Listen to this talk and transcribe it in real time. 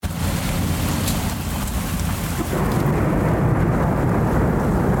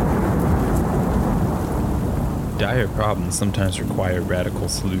Dire problems sometimes require radical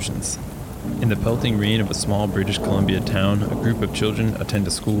solutions. In the pelting rain of a small British Columbia town, a group of children attend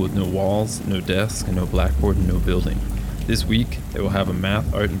a school with no walls, no desk, no blackboard, and no building. This week, they will have a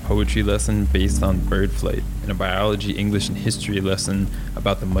math, art, and poetry lesson based on bird flight, and a biology, English, and history lesson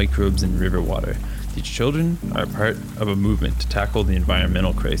about the microbes in river water. These children are part of a movement to tackle the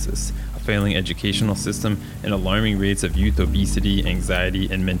environmental crisis, a failing educational system, and alarming rates of youth obesity, anxiety,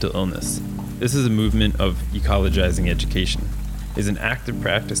 and mental illness. This is a movement of ecologizing education. It is an active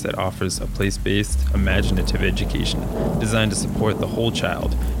practice that offers a place-based, imaginative education designed to support the whole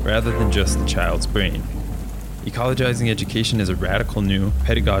child rather than just the child's brain. Ecologizing education is a radical new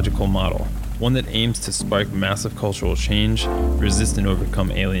pedagogical model, one that aims to spark massive cultural change, resist and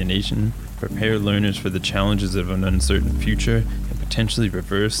overcome alienation, prepare learners for the challenges of an uncertain future, and potentially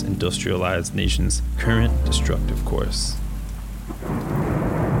reverse industrialized nation's current destructive course.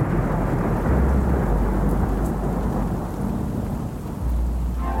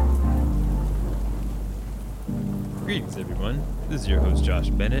 Greetings, everyone. This is your host, Josh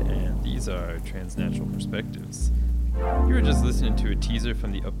Bennett, and these are Transnatural Perspectives. You were just listening to a teaser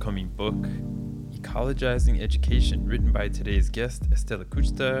from the upcoming book, Ecologizing Education, written by today's guest, Estella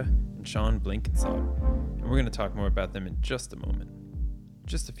Kuchta and Sean Blenkinsop. And we're going to talk more about them in just a moment.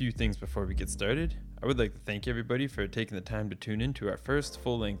 Just a few things before we get started. I would like to thank everybody for taking the time to tune in to our first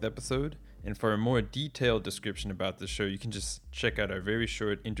full-length episode. And for a more detailed description about this show, you can just check out our very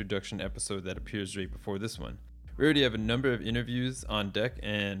short introduction episode that appears right before this one. We already have a number of interviews on deck,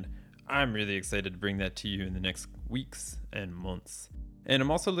 and I'm really excited to bring that to you in the next weeks and months. And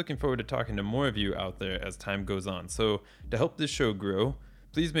I'm also looking forward to talking to more of you out there as time goes on. So to help this show grow,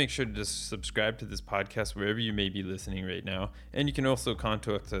 please make sure to just subscribe to this podcast wherever you may be listening right now. And you can also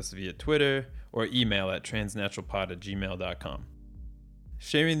contact us via Twitter or email at transnaturalpod@gmail.com.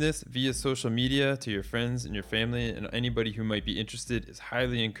 Sharing this via social media to your friends and your family and anybody who might be interested is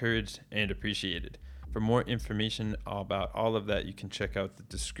highly encouraged and appreciated. For more information about all of that, you can check out the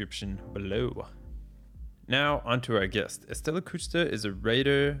description below. Now, on to our guest. Estella Kuchta is a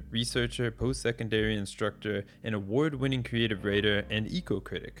writer, researcher, post-secondary instructor, and award-winning creative writer and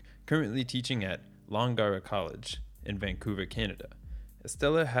eco-critic, currently teaching at Langara College in Vancouver, Canada.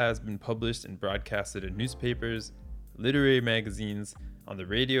 Estella has been published and broadcasted in newspapers, literary magazines, on the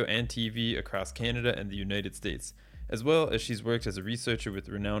radio and TV across Canada and the United States, as well as she's worked as a researcher with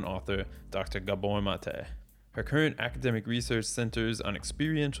renowned author Dr. Gabor Mate. Her current academic research centers on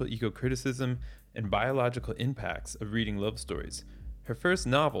experiential eco-criticism and biological impacts of reading love stories. Her first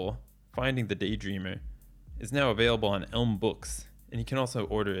novel, Finding the Daydreamer, is now available on Elm Books, and you can also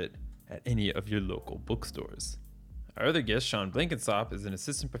order it at any of your local bookstores. Our other guest, Sean Blenkinsop, is an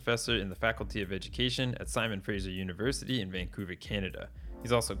assistant professor in the Faculty of Education at Simon Fraser University in Vancouver, Canada.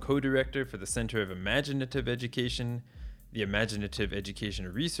 He's also co-director for the Center of Imaginative Education, the Imaginative Education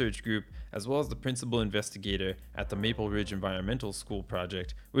Research Group, as well as the principal investigator at the Maple Ridge Environmental School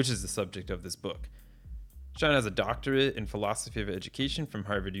Project, which is the subject of this book. Sean has a doctorate in philosophy of education from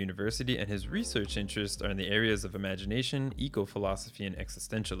Harvard University, and his research interests are in the areas of imagination, eco-philosophy, and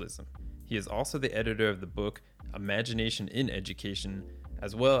existentialism. He is also the editor of the book Imagination in Education,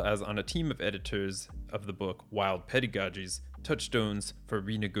 as well as on a team of editors of the book Wild Pedagogies, Touchstones for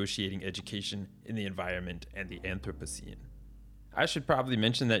Renegotiating Education in the Environment and the Anthropocene. I should probably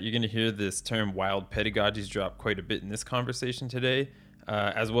mention that you're going to hear this term wild pedagogies drop quite a bit in this conversation today,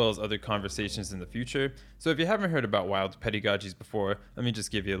 as well as other conversations in the future. So if you haven't heard about wild pedagogies before, let me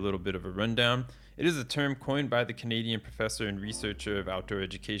just give you a little bit of a rundown. It is a term coined by the Canadian professor and researcher of outdoor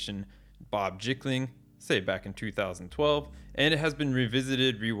education, Bob Jickling, say back in 2012, and it has been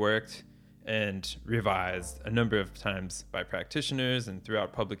revisited, reworked, and revised a number of times by practitioners and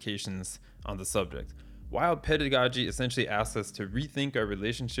throughout publications on the subject. Wild pedagogy essentially asks us to rethink our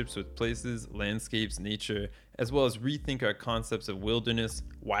relationships with places, landscapes, nature, as well as rethink our concepts of wilderness,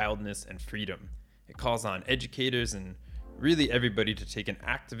 wildness, and freedom. It calls on educators and really everybody to take an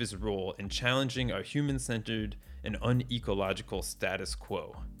activist role in challenging our human-centered and unecological status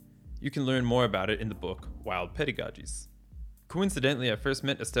quo. You can learn more about it in the book Wild Pedagogies. Coincidentally, I first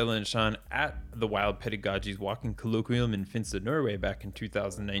met Estella and Sean at the Wild Pedagogies Walking Colloquium in Finstad, Norway back in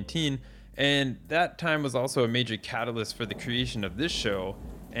 2019, and that time was also a major catalyst for the creation of this show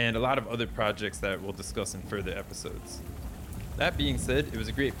and a lot of other projects that we'll discuss in further episodes. That being said, it was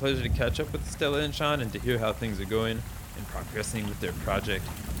a great pleasure to catch up with Estella and Sean and to hear how things are going and progressing with their project,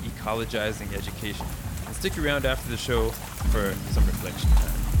 Ecologizing Education. And stick around after the show for some reflection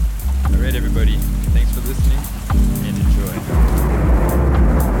time. All right, everybody, thanks for listening and enjoy.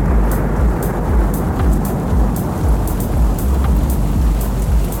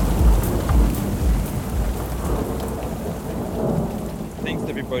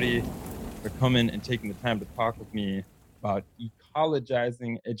 coming and taking the time to talk with me about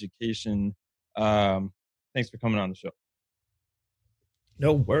ecologizing education. Thanks for coming on the show.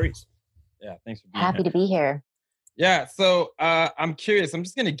 No worries. Yeah, thanks for being Happy here. to be here. Yeah, so I'm curious. I'm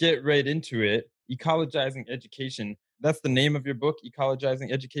just going to get right into it. Ecologizing education. That's the name of your book,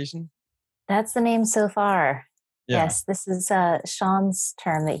 Ecologizing Education? That's the name so far. Yeah. Yes, this is Sean's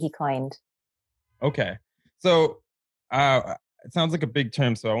term that he coined. Okay. So it sounds like a big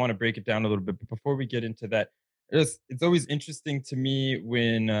term, so I want to break it down a little bit. But before we get into that, it's always interesting to me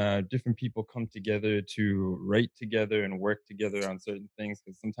when different people come together to write together and work together on certain things,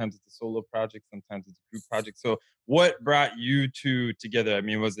 because sometimes it's a solo project, sometimes it's a group project. So what brought you two together? I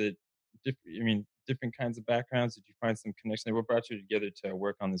mean, was it different kinds of backgrounds? Did you find some connection? What brought you together to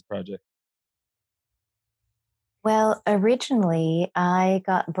work on this project? Well, originally I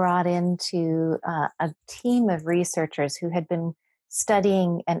got brought into a team of researchers who had been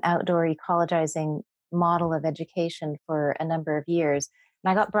studying an outdoor ecologizing model of education for a number of years.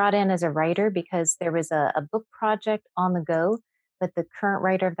 And I got brought in as a writer because there was a book project on the go, but the current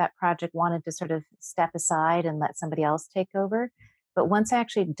writer of that project wanted to sort of step aside and let somebody else take over. But once I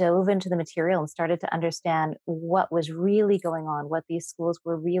actually dove into the material and started to understand what was really going on, what these schools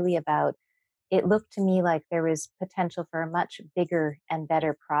were really about, it looked to me like there was potential for a much bigger and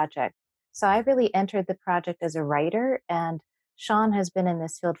better project. So I really entered the project as a writer, and Sean has been in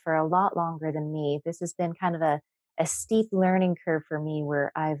this field for a lot longer than me. This has been kind of a steep learning curve for me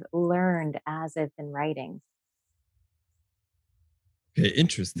where I've learned as I've been writing. Okay,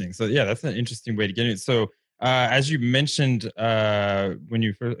 interesting. So yeah, that's an interesting way to get it. So as you mentioned when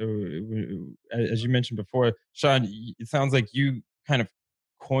you first, as you mentioned before, Sean, it sounds like you kind of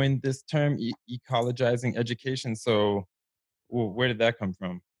coined this term, ecologizing education. So where did that come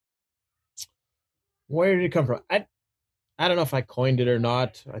from? Where did it come from? I don't know if I coined it or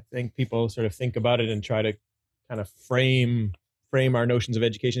not. I think people sort of think about it and try to kind of frame our notions of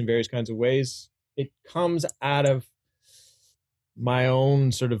education in various kinds of ways. It comes out of my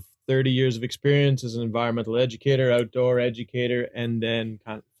own sort of 30 years of experience as an environmental educator, outdoor educator, and then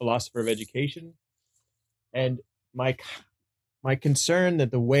kind of philosopher of education. And my concern that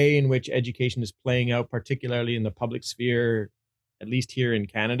the way in which education is playing out, particularly in the public sphere, at least here in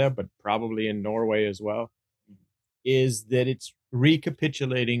Canada, but probably in Norway as well, is that it's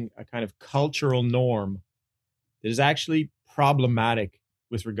recapitulating a kind of cultural norm that is actually problematic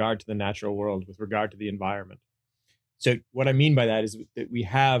with regard to the natural world, with regard to the environment. So what I mean by that is that we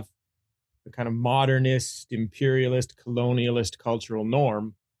have a kind of modernist, imperialist, colonialist cultural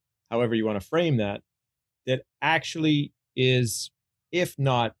norm, however you want to frame that, that actually is, if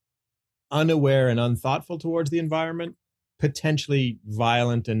not unaware and unthoughtful towards the environment, potentially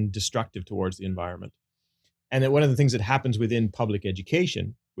violent and destructive towards the environment. And that one of the things that happens within public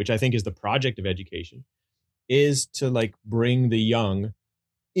education, which I think is the project of education, is to like bring the young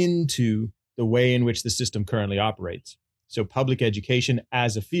into the way in which the system currently operates. So public education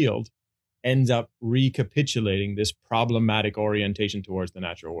as a field ends up recapitulating this problematic orientation towards the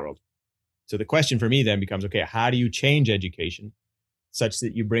natural world. So the question for me then becomes, okay, how do you change education such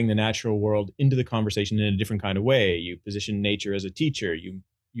that you bring the natural world into the conversation in a different kind of way? You position nature as a teacher,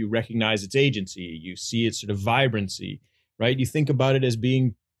 you recognize its agency, you see its sort of vibrancy, right? You think about it as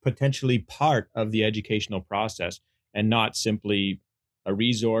being potentially part of the educational process and not simply a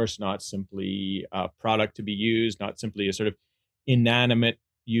resource, not simply a product to be used, not simply a sort of inanimate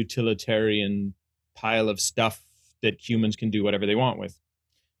utilitarian pile of stuff that humans can do whatever they want with.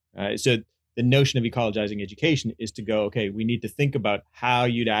 So the notion of ecologizing education is to go, okay, we need to think about how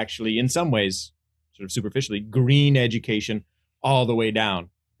you'd actually, in some ways, sort of superficially, green education all the way down,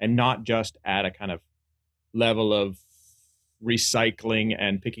 and not just at a kind of level of recycling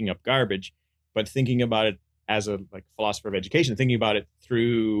and picking up garbage, but thinking about it as a like philosopher of education, thinking about it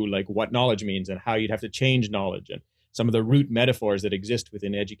through like what knowledge means and how you'd have to change knowledge and some of the root metaphors that exist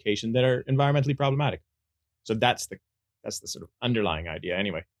within education that are environmentally problematic. So that's the sort of underlying idea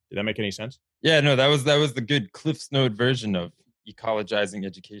anyway. Did that make any sense? Yeah, no, that was the good CliffsNote version of ecologizing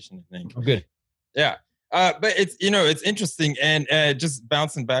education, I think. Oh, good. Yeah. But it's interesting, and just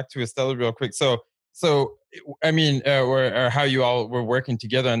bouncing back to Estella real quick. So I mean, or how you all were working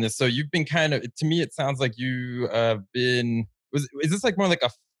together on this. So you've been kind of, to me, it sounds like you is this like more like a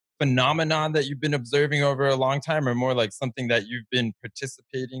phenomenon that you've been observing over a long time, or more like something that you've been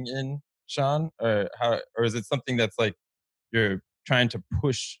participating in, Sean, or is it something that's like you're trying to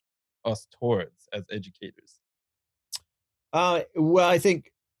push us towards as educators? Well, I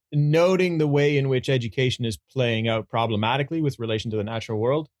think noting the way in which education is playing out problematically with relation to the natural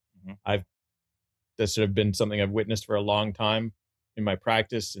world, that's sort of been something I've witnessed for a long time in my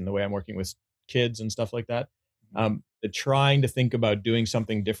practice, in the way I'm working with kids and stuff like that. Trying to think about doing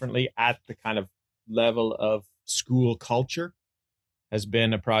something differently at the kind of level of school culture has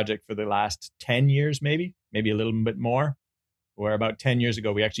been a project for the last 10 years, maybe a little bit more, where about 10 years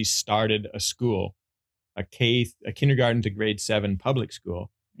ago, we actually started a school, a kindergarten to grade 7 public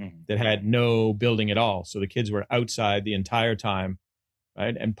school that had no building at all. So the kids were outside the entire time,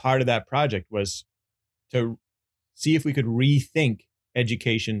 right? And part of that project was to see if we could rethink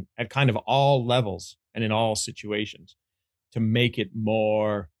education at kind of all levels and in all situations to make it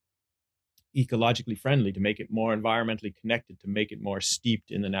more ecologically friendly, to make it more environmentally connected, to make it more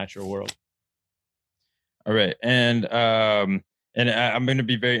steeped in the natural world. All right, and I'm going to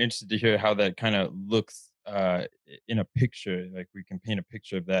be very interested to hear how that kind of looks in a picture. Like we can paint a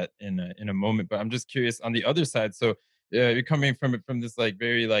picture of that in a moment. But I'm just curious on the other side. So you're coming from it from this like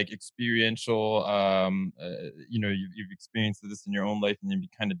very like experiential. You've experienced this in your own life, and then you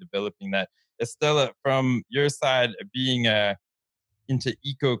kind of developing that. Estella, from your side, being into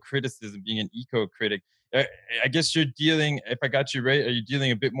eco criticism, being an eco critic. I guess you're dealing, if I got you right, are you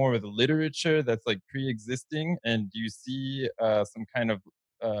dealing a bit more with literature that's like pre-existing? And do you see some kind of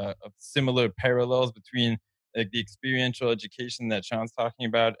similar parallels between like the experiential education that Sean's talking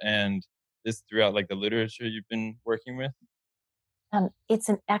about and this throughout like the literature you've been working with? It's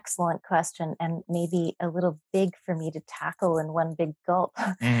an excellent question and maybe a little big for me to tackle in one big gulp.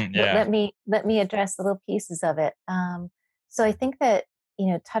 But Yeah. let me address little pieces of it. So I think that,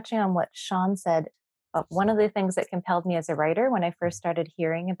 touching on what Sean said, one of the things that compelled me as a writer when I first started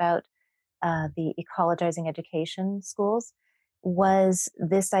hearing about the ecologizing education schools was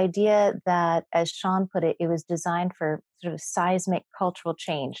this idea that, as Sean put it, it was designed for sort of seismic cultural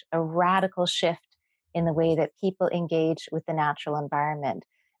change, a radical shift in the way that people engage with the natural environment.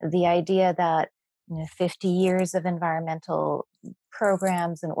 The idea that 50 years of environmental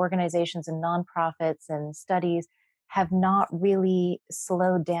programs and organizations and nonprofits and studies have not really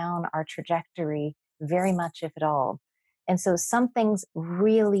slowed down our trajectory very much, if at all. And so something's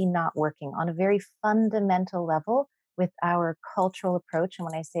really not working on a very fundamental level with our cultural approach. And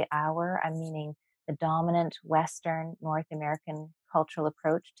when I say our, I'm meaning the dominant Western North American cultural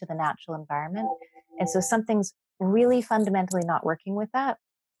approach to the natural environment. And so something's really fundamentally not working with that.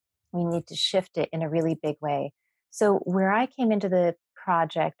 We need to shift it in a really big way. So where I came into the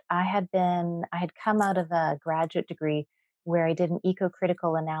project, I had come out of a graduate degree where I did an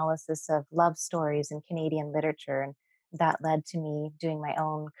eco-critical analysis of love stories in Canadian literature. And that led to me doing my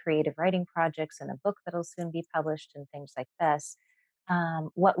own creative writing projects and a book that'll soon be published and things like this.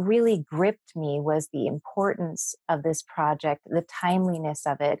 What really gripped me was the importance of this project, the timeliness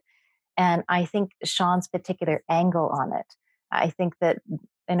of it, and I think Sean's particular angle on it. I think that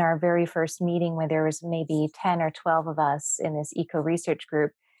in our very first meeting, where there was maybe 10 or 12 of us in this eco research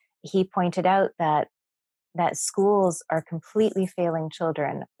group, he pointed out that schools are completely failing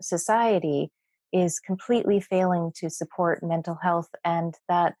children. Society is completely failing to support mental health, and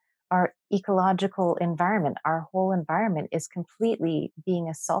that our ecological environment, our whole environment, is completely being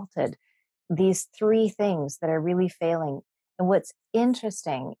assaulted. These three things that are really failing. And what's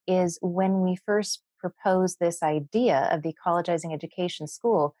interesting is when we first proposed this idea of the ecologizing education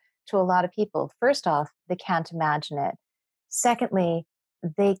school to a lot of people, first off, they can't imagine it. Secondly,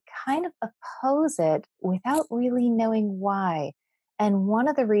 they kind of oppose it without really knowing why. And one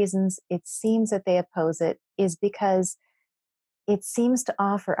of the reasons it seems that they oppose it is because it seems to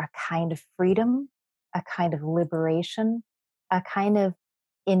offer a kind of freedom, a kind of liberation, a kind of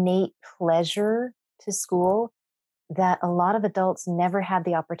innate pleasure to school that a lot of adults never had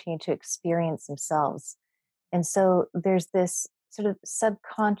the opportunity to experience themselves. And so there's this sort of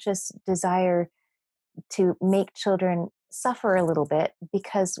subconscious desire to make children suffer a little bit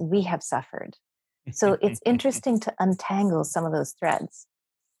because we have suffered. So it's interesting to untangle some of those threads.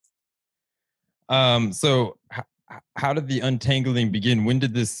 So how did the untangling begin? When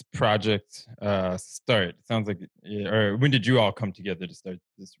did this project start? It sounds like, or when did you all come together to start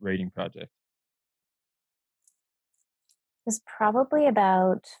this writing project? It was probably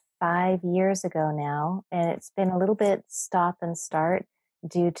about 5 years ago now, and it's been a little bit stop and start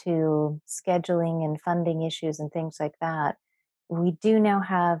due to scheduling and funding issues and things like that. We do now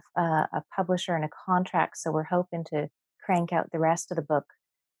have a publisher and a contract, so we're hoping to crank out the rest of the book,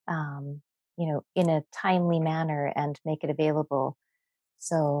 um, in a timely manner and make it available.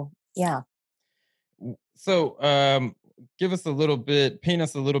 So, yeah. So, give us a little bit, paint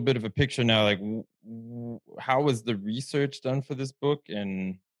us a little bit of a picture now. Like, how was the research done for this book,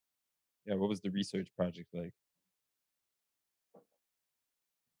 and yeah, what was the research project like?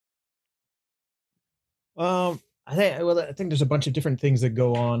 I think there's a bunch of different things that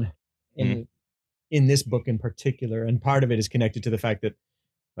go on Mm-hmm. in in this book in particular. And part of it is connected to the fact that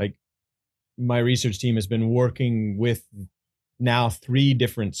like my research team has been working with now 3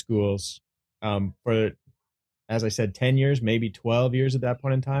 different schools for, as I said, 10 years, maybe 12 years at that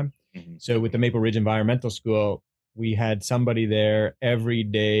point in time. Mm-hmm. So with the Maple Ridge Environmental School, we had somebody there every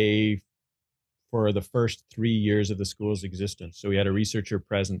day for the first 3 years of the school's existence. So we had a researcher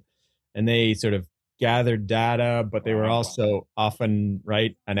present, and they sort of gathered data, but they were also often,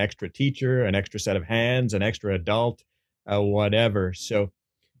 right, an extra teacher, an extra set of hands, an extra adult, whatever. So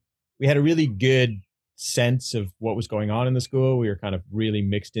we had a really good sense of what was going on in the school. We were kind of really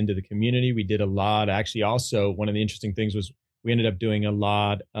mixed into the community. We did a lot. Actually, also, one of the interesting things was we ended up doing a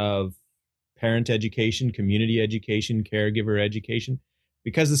lot of parent education, community education, caregiver education,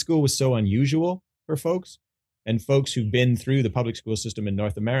 because the school was so unusual for folks. And folks who've been through the public school system in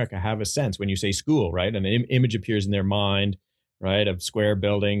North America have a sense when you say school, right? An image appears in their mind, right, of square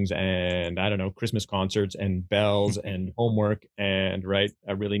buildings and, I don't know, Christmas concerts and bells and homework and, right,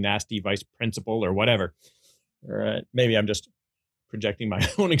 a really nasty vice principal or whatever. All right. Maybe I'm just projecting my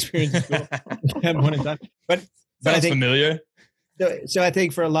own experience in school at one in time. But I think familiar. So I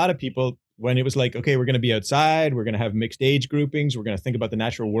think for a lot of people, when it was like, okay, we're going to be outside, we're going to have mixed age groupings, we're going to think about the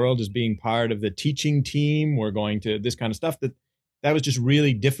natural world as being part of the teaching team, we're going to this kind of stuff, that was just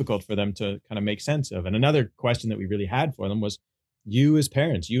really difficult for them to kind of make sense of. And another question that we really had for them was, you as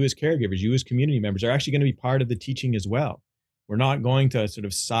parents, you as caregivers, you as community members are actually going to be part of the teaching as well. We're not going to sort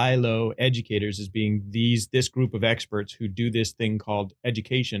of silo educators as being this group of experts who do this thing called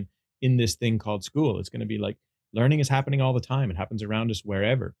education in this thing called school. It's going to be like learning is happening all the time. It happens around us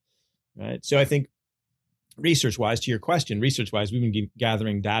wherever. Right. So I think research-wise, to your question, research-wise, we've been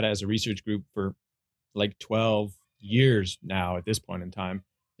gathering data as a research group for like 12 years now at this point in time,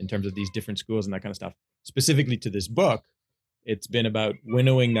 in terms of these different schools and that kind of stuff. Specifically to this book, it's been about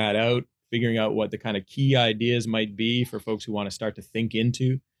winnowing that out, figuring out what the kind of key ideas might be for folks who want to start to think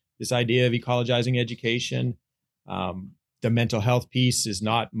into this idea of ecologizing education. The mental health piece is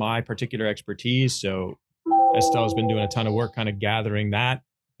not my particular expertise. So Estelle has been doing a ton of work kind of gathering that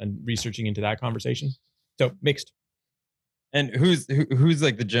and researching into that conversation. So mixed. And who's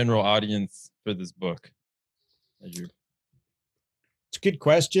like the general audience for this book? It's a good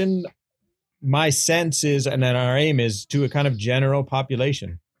question. My sense is, and then our aim is to a kind of general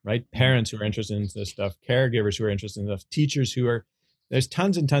population, right? Parents who are interested in this stuff, caregivers who are interested in this stuff, teachers there's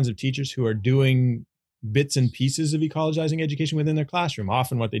tons and tons of teachers who are doing bits and pieces of ecologizing education within their classroom.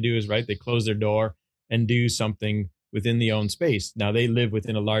 Often what they do is, right, they close their door and do something within the own space. Now they live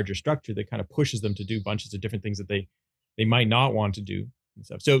within a larger structure that kind of pushes them to do bunches of different things that they might not want to do and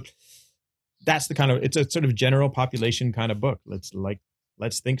stuff. So that's it's a sort of general population kind of book.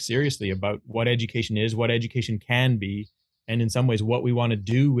 Let's think seriously about what education is, what education can be, and in some ways what we want to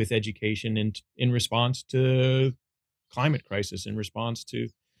do with education in response to climate crisis, in response to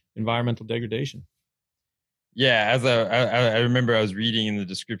environmental degradation. Yeah, as I remember, I was reading in the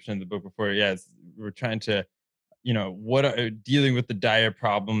description of the book before. Yeah, we're trying to, dealing with the dire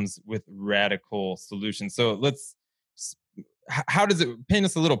problems with radical solutions. So how does it paint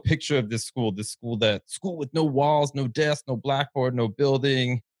us a little picture of this school? This school with no walls, no desk, no blackboard, no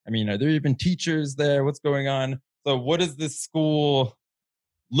building. I mean, are there even teachers there? What's going on? So what does this school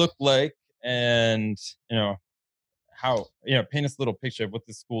look like? And, how, paint us a little picture of what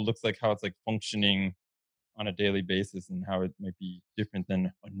this school looks like, how it's like functioning on a daily basis and how it might be different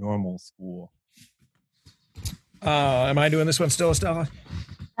than a normal school. Am I doing this one still, Estella?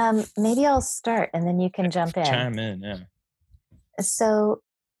 Maybe I'll start and then you can jump in. Chime in, yeah. So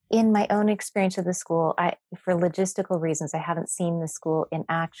in my own experience of the school, for logistical reasons, I haven't seen the school in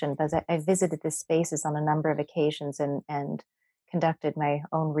action, but I visited the spaces on a number of occasions and conducted my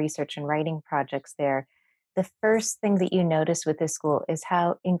own research and writing projects there. The first thing that you notice with this school is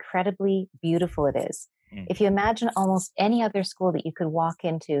how incredibly beautiful it is. If you imagine almost any other school that you could walk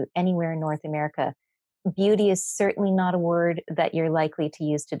into anywhere in North America, beauty is certainly not a word that you're likely to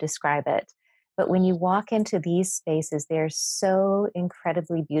use to describe it. But when you walk into these spaces, they're so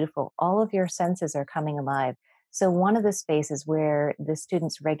incredibly beautiful. All of your senses are coming alive. So one of the spaces where the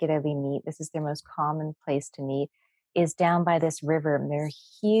students regularly meet, this is their most common place to meet, is down by this river. And there are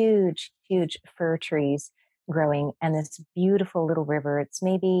huge, huge fir trees growing and this beautiful little river. It's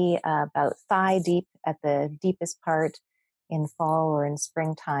maybe about thigh deep at the deepest part in fall or in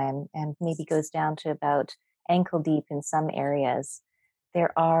springtime, and maybe goes down to about ankle deep in some areas.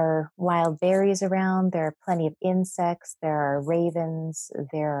 There are wild berries around. There are plenty of insects. There are ravens.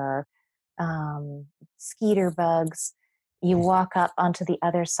 There are skeeter bugs. You walk up onto the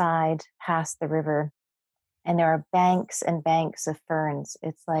other side past the river, and there are banks and banks of ferns.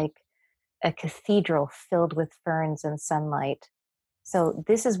 It's like a cathedral filled with ferns and sunlight. So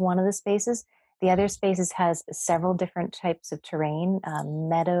this is one of the spaces. The other spaces has several different types of terrain,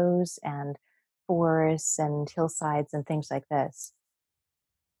 meadows and forests and hillsides and things like this.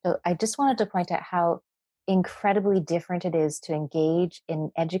 So I just wanted to point out how incredibly different it is to engage in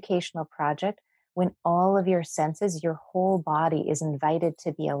an educational project when all of your senses, your whole body is invited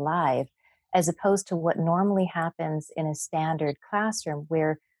to be alive, as opposed to what normally happens in a standard classroom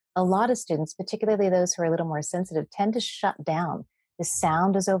where a lot of students, particularly those who are a little more sensitive, tend to shut down. The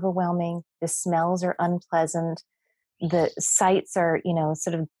sound is overwhelming, the smells are unpleasant, the sights are,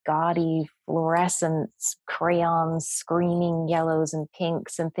 sort of gaudy fluorescent crayons, screaming yellows and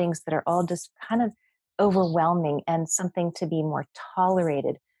pinks and things that are all just kind of overwhelming and something to be more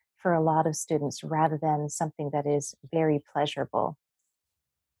tolerated for a lot of students rather than something that is very pleasurable.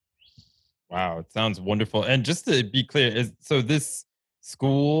 Wow, it sounds wonderful. And just to be clear, so this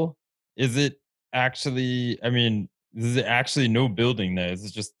school, is it actually, I mean, is it actually no building there? Is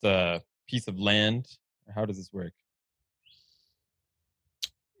it just a piece of land? Or how does this work?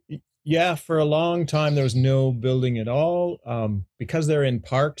 Yeah, for a long time there was no building at all. Because they're in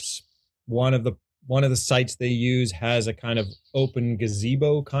parks, one of the sites they use has a kind of open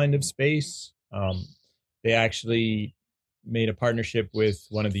gazebo kind of space. They actually made a partnership with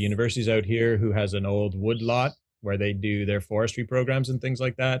one of the universities out here who has an old wood lot where they do their forestry programs and things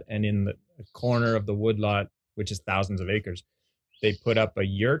like that. And in the corner of the wood lot, which is thousands of acres, they put up a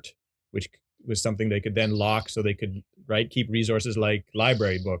yurt, which was something they could then lock so they could keep resources like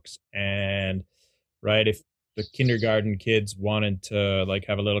library books. And if the kindergarten kids wanted to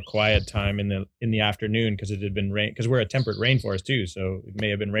have a little quiet time in the afternoon because it had been rain, because we're a temperate rainforest too, so it may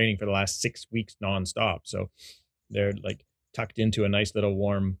have been raining for the last 6 weeks nonstop, so they're tucked into a nice little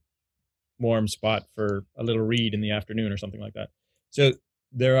warm spot for a little read in the afternoon or something like that. So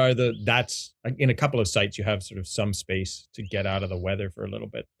that's in a couple of sites you have sort of some space to get out of the weather for a little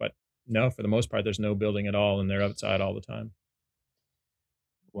bit, but no, for the most part there's no building at all and they're outside all the time.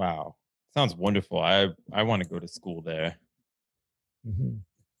 Wow. Sounds wonderful. I want to go to school there. Mm-hmm.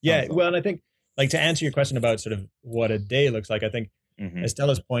 Yeah, well, and I think to answer your question about sort of what a day looks like, I think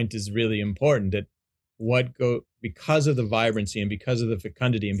Estella's point is really important, that because of the vibrancy and because of the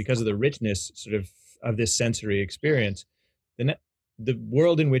fecundity and because of the richness sort of this sensory experience, then the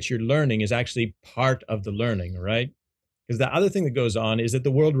world in which you're learning is actually part of the learning, right? Because the other thing that goes on is that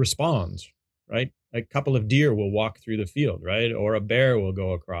the world responds, right? A couple of deer will walk through the field, right? Or a bear will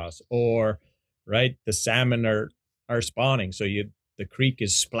go across, or the salmon are spawning. So the creek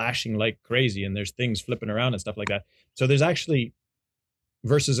is splashing like crazy and there's things flipping around and stuff like that. So there's actually,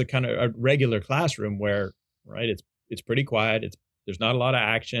 versus a kind of a regular classroom where, it's pretty quiet. There's not a lot of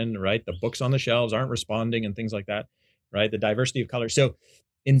action, right? The books on the shelves aren't responding and things like that, right? The diversity of color. So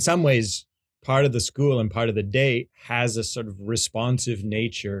in some ways, part of the school and part of the day has a sort of responsive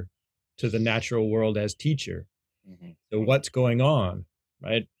nature to the natural world as teacher. Mm-hmm. So what's going on,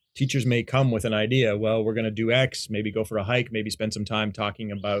 right? Teachers may come with an idea. Well, we're going to do X, maybe go for a hike, maybe spend some time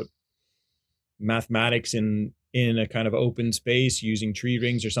talking about mathematics in a kind of open space using tree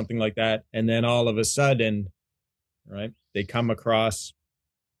rings or something like that. And then all of a sudden, they come across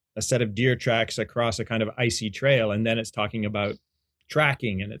a set of deer tracks across a kind of icy trail. And then it's talking about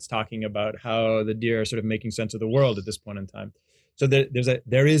tracking and it's talking about how the deer are sort of making sense of the world at this point in time. So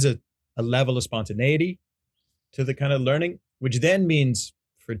there is a level of spontaneity to the kind of learning, which then means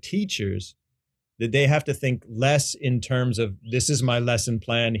for teachers that they have to think less in terms of, this is my lesson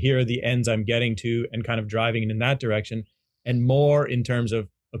plan, here are the ends I'm getting to, and kind of driving in that direction, and more in terms of,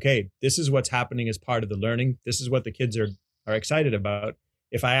 okay, this is what's happening as part of the learning. This is what the kids are excited about.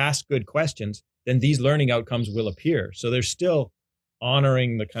 If I ask good questions, then these learning outcomes will appear. So they're still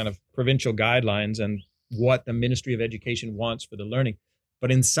honoring the kind of provincial guidelines and what the Ministry of Education wants for the learning.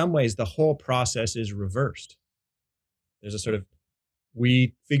 But in some ways, the whole process is reversed. There's a sort of,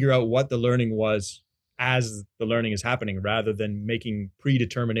 we figure out what the learning was as the learning is happening, rather than making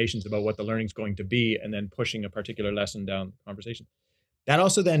predeterminations about what the learning is going to be and then pushing a particular lesson down the conversation. That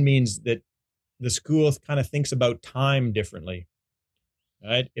also then means that the school kind of thinks about time differently,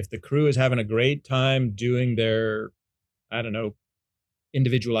 right? If the crew is having a great time doing their,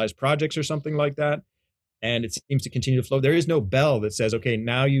 individualized projects or something like that, and it seems to continue to flow, there is no bell that says, okay,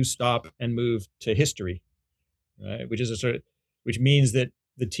 now you stop and move to history, right? Which means that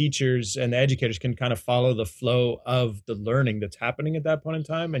the teachers and the educators can kind of follow the flow of the learning that's happening at that point in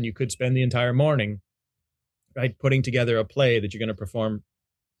time. And you could spend the entire morning, putting together a play that you're going to perform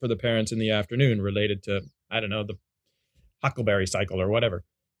for the parents in the afternoon related to, the Huckleberry cycle or whatever,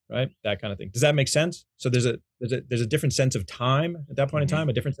 right? That kind of thing. Does that make sense? So there's a different sense of time at that point in time,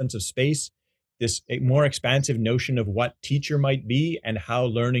 a different sense of space, a more expansive notion of what teacher might be and how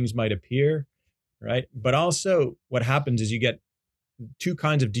learnings might appear, right? But also what happens is you get two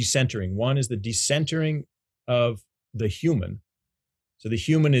kinds of decentering. One is the decentering of the human. So the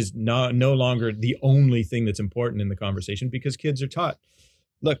human is no longer the only thing that's important in the conversation, because kids are taught,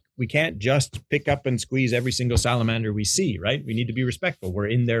 look, we can't just pick up and squeeze every single salamander we see, right? We need to be respectful. We're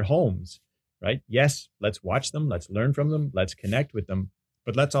in their homes, right? Yes, let's watch them. Let's learn from them. Let's connect with them.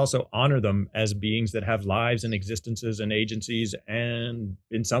 But let's also honor them as beings that have lives and existences and agencies and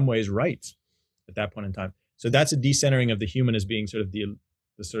in some ways rights at that point in time. So that's a decentering of the human as being sort of the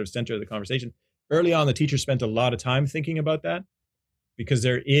sort of center of the conversation. Early on, the teacher spent a lot of time thinking about that, because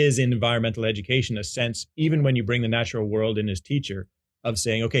there is in environmental education a sense, even when you bring the natural world in as teacher, of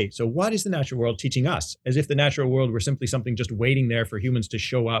saying, okay, so what is the natural world teaching us? As if the natural world were simply something just waiting there for humans to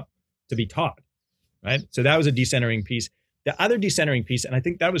show up to be taught, right? So that was a decentering piece. The other decentering piece, and I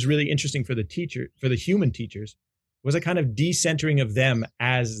think that was really interesting for the human teachers, was a kind of decentering of them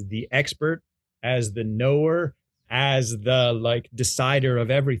as the expert, as the knower, as the decider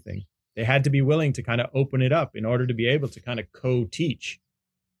of everything. They had to be willing to kind of open it up in order to be able to kind of co-teach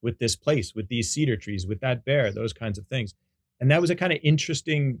with this place, with these cedar trees, with that bear, those kinds of things. And that was a kind of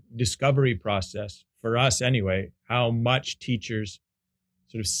interesting discovery process for us anyway, how much teachers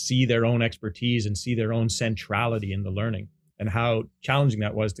sort of see their own expertise and see their own centrality in the learning, and how challenging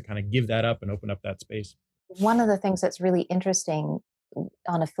that was to kind of give that up and open up that space. One of the things that's really interesting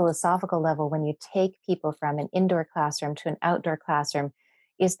on a philosophical level when you take people from an indoor classroom to an outdoor classroom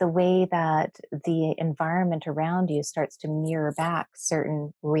is the way that the environment around you starts to mirror back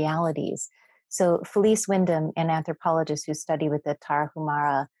certain realities. So Felice Wyndham, an anthropologist who studied with the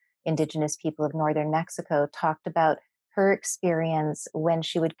Tarahumara indigenous people of northern Mexico, talked about her experience when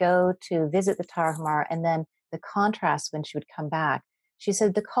she would go to visit the Tarahumara and then the contrast when she would come back. She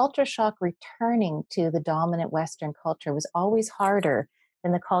said the culture shock returning to the dominant Western culture was always harder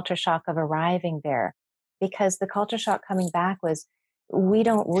than the culture shock of arriving there, because the culture shock coming back was, we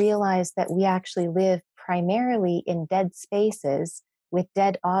don't realize that we actually live primarily in dead spaces with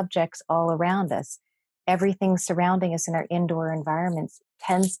dead objects all around us. Everything surrounding us in our indoor environments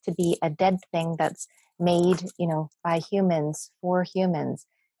tends to be a dead thing that's made, by humans for humans.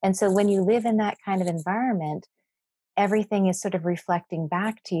 And so when you live in that kind of environment, everything is sort of reflecting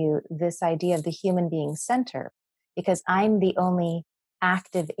back to you this idea of the human being center, because I'm the only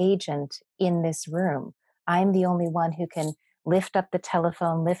active agent in this room. I'm the only one who can lift up the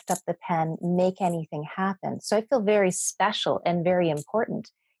telephone, lift up the pen, make anything happen. So I feel very special and very important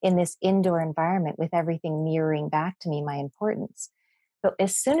in this indoor environment with everything mirroring back to me my importance. But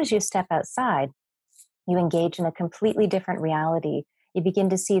as soon as you step outside, you engage in a completely different reality. You begin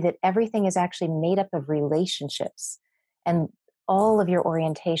to see that everything is actually made up of relationships, and all of your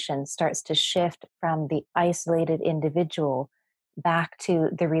orientation starts to shift from the isolated individual back to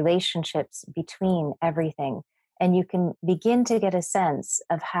the relationships between everything. And you can begin to get a sense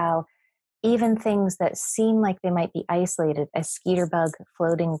of how even things that seem like they might be isolated, a skeeter bug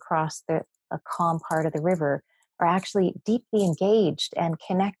floating across a calm part of the river, are actually deeply engaged and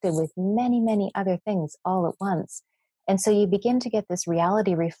connected with many, many other things all at once. And so you begin to get this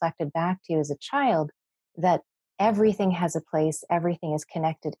reality reflected back to you as a child, that everything has a place, everything is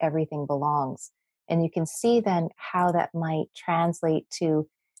connected, everything belongs. And you can see then how that might translate to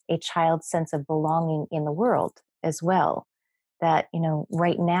a child's sense of belonging in the world as well. That,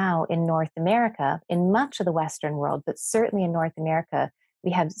 right now in North America, in much of the Western world, but certainly in North America,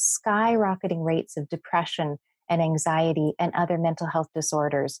 we have skyrocketing rates of depression and anxiety and other mental health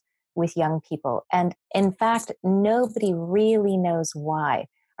disorders with young people. And in fact, nobody really knows why.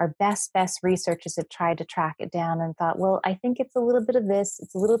 Our best researchers have tried to track it down and thought, well, I think it's a little bit of this,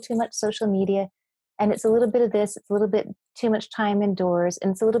 it's a little too much social media, and it's a little bit of this, it's a little bit too much time indoors,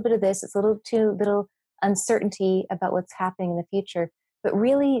 and it's a little bit of this, it's a little too little uncertainty about what's happening in the future. But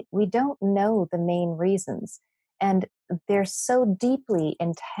really, we don't know the main reasons. And they're so deeply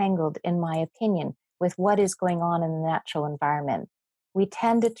entangled, in my opinion, with what is going on in the natural environment. We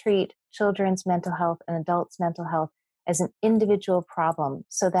tend to treat children's mental health and adults' mental health as an individual problem,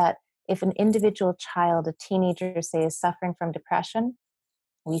 so that if an individual child, a teenager, say, is suffering from depression,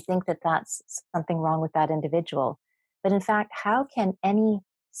 we think that that's something wrong with that individual. But in fact, how can any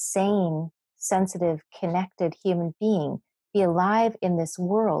sane, sensitive, connected human being be alive in this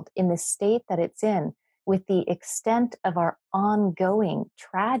world, in the state that it's in, with the extent of our ongoing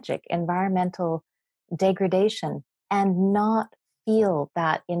tragic environmental degradation, and not feel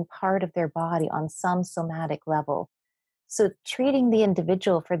that in part of their body on some somatic level? So treating the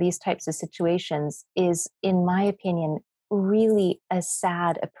individual for these types of situations is, in my opinion, really a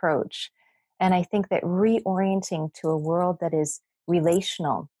sad approach. And I think that reorienting to a world that is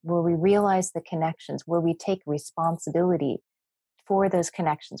relational, where we realize the connections, where we take responsibility for those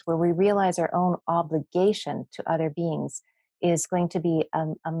connections, where we realize our own obligation to other beings, is going to be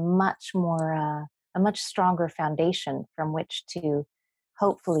a much more, a much stronger foundation from which to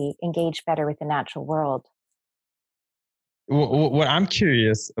hopefully engage better with the natural world. What I'm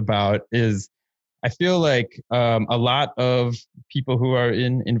curious about is I feel like a lot of people who are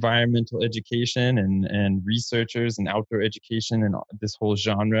in environmental education and researchers and outdoor education and this whole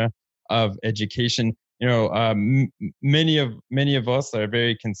genre of education, many of us are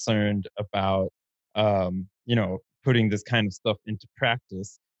very concerned about, putting this kind of stuff into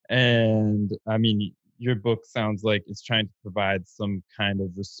practice. And I mean, your book sounds like it's trying to provide some kind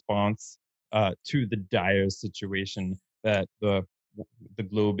of response to the dire situation that the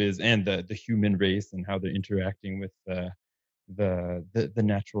globe is, and the human race, and how they're interacting with the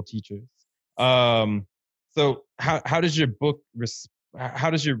natural teachers. So how does your book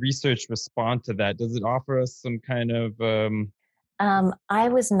how does your research respond to that? Does it offer us some kind of I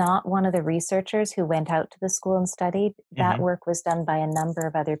was not one of the researchers who went out to the school and studied. That Mhm. work was done by a number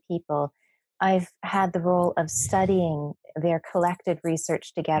of other people. I've had the role of studying their collected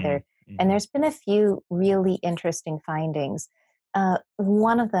research together, and Mhm. there's been a few really interesting findings.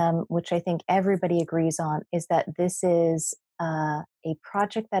 One of them, which I think everybody agrees on, is that this is a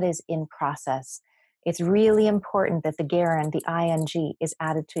project that is in process. It's really important that the GERN, the ING, is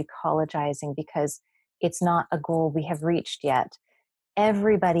added to ecologizing, because it's not a goal we have reached yet.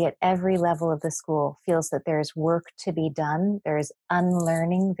 Everybody at every level of the school feels that there's work to be done. There's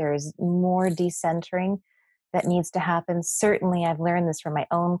unlearning, there's more decentering that needs to happen. Certainly, I've learned this from my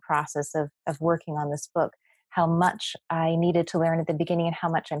own process of working on this book, how much I needed to learn at the beginning and how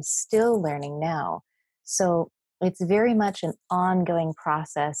much I'm still learning now. So it's very much an ongoing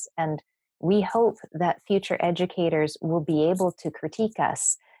process. And we hope that future educators will be able to critique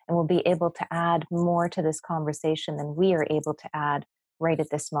us and will be able to add more to this conversation than we are able to add right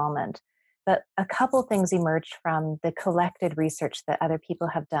at this moment. But a couple things emerged from the collected research that other people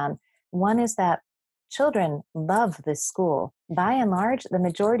have done. One is that children love this school. By and large, the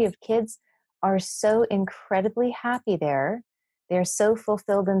majority of kids are so incredibly happy there. They're so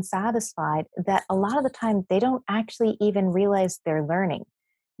fulfilled and satisfied that a lot of the time they don't actually even realize they're learning,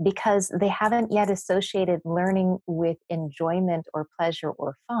 because they haven't yet associated learning with enjoyment or pleasure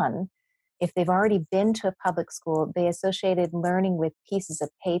or fun. If they've already been to a public school, they associated learning with pieces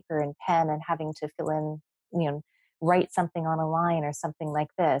of paper and pen and having to fill in, write something on a line or something like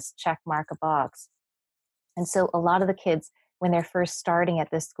this, check mark a box. And so a lot of the kids, when they're first starting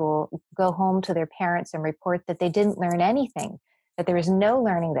at this school, go home to their parents and report that they didn't learn anything, that there was no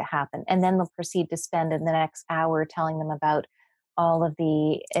learning that happened. And then they'll proceed to spend in the next hour telling them about all of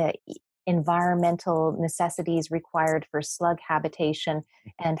the environmental necessities required for slug habitation,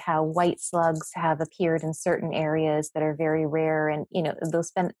 and how white slugs have appeared in certain areas that are very rare. And, they'll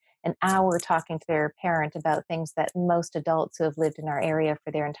spend an hour talking to their parent about things that most adults who have lived in our area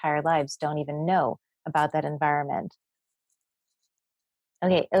for their entire lives don't even know about that environment.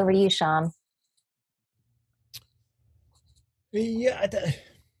 Okay, over to you, Sean. Yeah,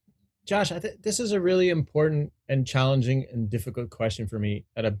 Josh, this is a really important and challenging and difficult question for me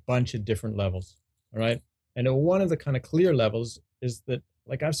at a bunch of different levels. All right. And one of the kind of clear levels is that,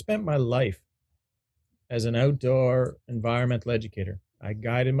 like, I've spent my life as an outdoor environmental educator. I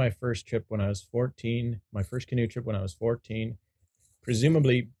guided my first trip when I was 14, my first canoe trip when I was 14,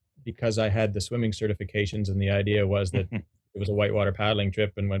 presumably because I had the swimming certifications, and the idea was that it was a whitewater paddling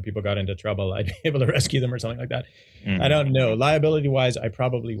trip, and when people got into trouble, I'd be able to rescue them or something like that. I don't know. Liability-wise, I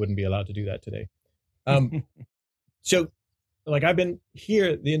probably wouldn't be allowed to do that today. So, like, I've been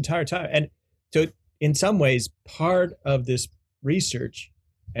here the entire time. And so, in some ways, part of this research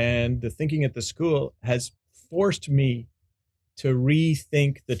and the thinking at the school has forced me to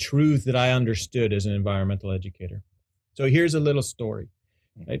rethink the truth that I understood as an environmental educator. So here's a little story.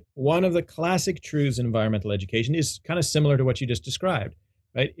 Right? One of the classic truths in environmental education is kind of similar to what you just described.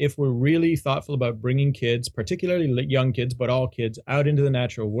 Right? If we're really thoughtful about bringing kids, particularly young kids, but all kids, out into the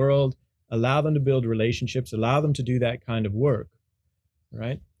natural world, allow them to build relationships, allow them to do that kind of work,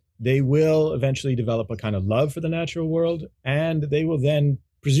 right? They will eventually develop a kind of love for the natural world, and they will then,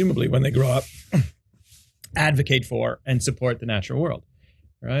 presumably when they grow up, advocate for and support the natural world,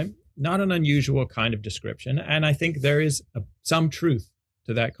 right? Not an unusual kind of description. And I think there is some truth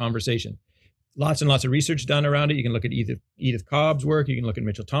to that conversation. lots and lots of research done around it. You can look at Edith Cobb's work. You can look at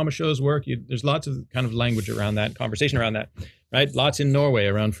Mitchell Thomasshow's work. There's lots of kind of language around that, conversation around that, right? Lots in Norway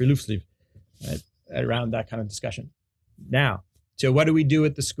around friluftsliv, right? Around that kind of discussion. Now, so what do we do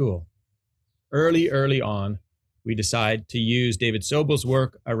at the school? Early on, we decide to use David Sobel's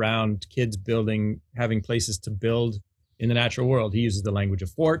work around kids having places to build in the natural world. He uses the language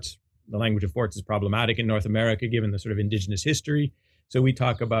of forts. The language of forts is problematic in North America, given the sort of indigenous history. So we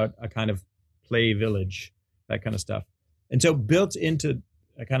talk about a kind of play village, that kind of stuff. And so built into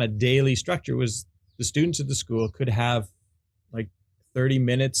a kind of daily structure was the students at the school could have like 30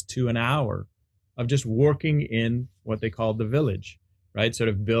 minutes to an hour of just working in what they called the village, right? Sort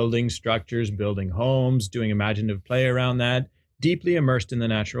of building structures, building homes, doing imaginative play around that, deeply immersed in the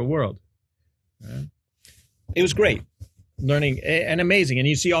natural world. Right? It was great. Learning and amazing. And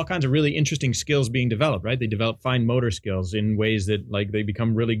you see all kinds of really interesting skills being developed, right? They develop fine motor skills in ways that like they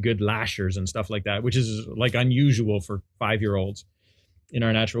become really good lashers and stuff like that, which is like unusual for 5-year-olds in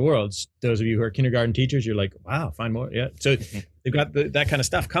our natural worlds. Those of you who are kindergarten teachers, you're like, wow, fine motor. Yeah. So they've got that kind of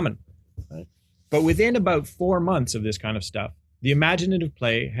stuff coming. Right? But within about 4 months of this kind of stuff, the imaginative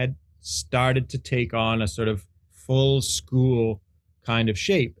play had started to take on a sort of full school kind of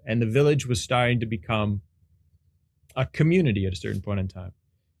shape. And the village was starting to become a community at a certain point in time.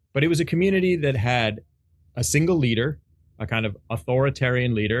 But it was a community that had a single leader, a kind of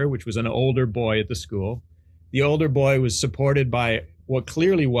authoritarian leader, which was an older boy at the school. The older boy was supported by what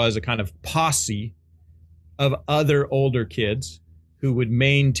clearly was a kind of posse of other older kids who would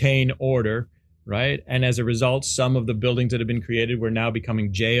maintain order, right? And as a result, some of the buildings that had been created were now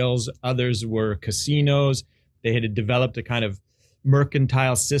becoming jails. Others were casinos. They had developed a kind of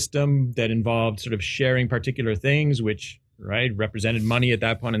mercantile system that involved sort of sharing particular things, which, right, represented money at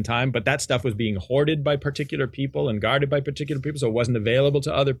that point in time. But that stuff was being hoarded by particular people and guarded by particular people, so it wasn't available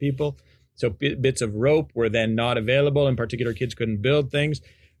to other people. So bits of rope were then not available, and particular kids couldn't build things,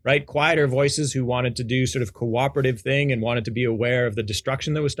 right? Quieter voices who wanted to do sort of cooperative thing and wanted to be aware of the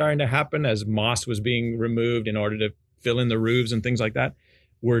destruction that was starting to happen as moss was being removed in order to fill in the roofs and things like that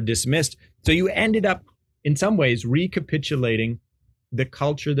were dismissed. So you ended up, in some ways, recapitulating the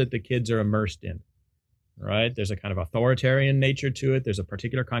culture that the kids are immersed in, right? There's a kind of authoritarian nature to it. There's a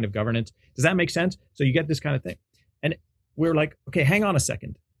particular kind of governance. Does that make sense? So you get this kind of thing. And we're like, okay, hang on a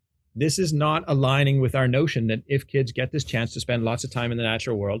second. This is not aligning with our notion that if kids get this chance to spend lots of time in the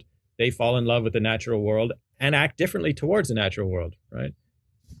natural world, they fall in love with the natural world and act differently towards the natural world, right?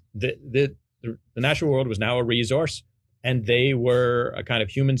 The natural world was now a resource, and they were a kind of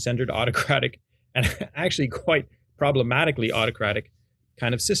human-centered, autocratic, and actually quite problematically autocratic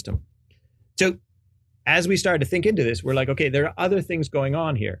kind of system. So as we started to think into this, we're like, okay, there are other things going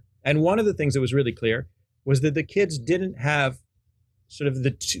on here. And one of the things that was really clear was that the kids didn't have sort of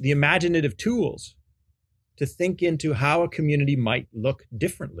the imaginative tools to think into how a community might look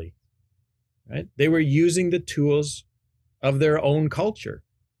differently, right? They were using the tools of their own culture,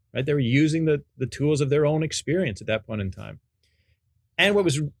 right? They were using the tools of their own experience at that point in time. And what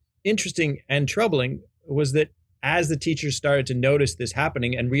was interesting and troubling was that as the teachers started to notice this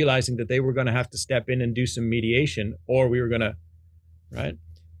happening and realizing that they were going to have to step in and do some mediation, or we were going to, right?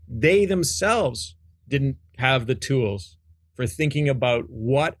 They themselves didn't have the tools for thinking about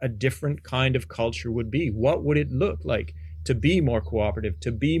what a different kind of culture would be. What would it look like to be more cooperative,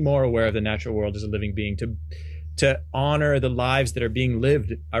 to be more aware of the natural world as a living being, to honor the lives that are being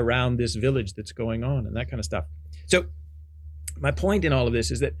lived around this village that's going on, and that kind of stuff. So my point in all of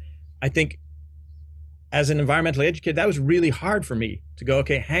this is that I think as an environmental educator, that was really hard for me to go,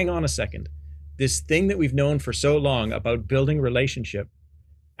 okay, hang on a second. This thing that we've known for so long about building relationship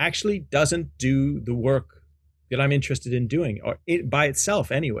actually doesn't do the work that I'm interested in doing, or it by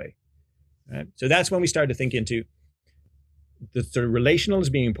itself anyway. Right? So that's when we started to think into the sort of relational as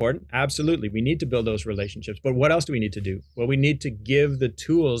being important. Absolutely, we need to build those relationships. But what else do we need to do? Well, we need to give the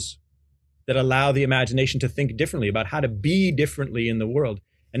tools that allow the imagination to think differently about how to be differently in the world.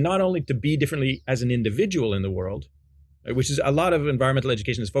 And not only to be differently as an individual in the world, right, which is a lot of environmental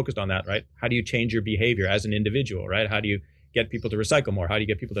education is focused on that, right? How do you change your behavior as an individual, right? How do you get people to recycle more? How do you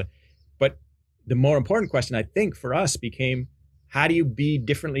get people to, but the more important question I think for us became, how do you be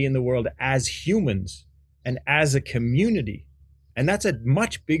differently in the world as humans and as a community? And that's a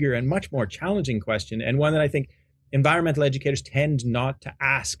much bigger and much more challenging question, and one that I think environmental educators tend not to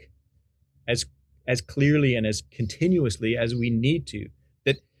ask as clearly and as continuously as we need to.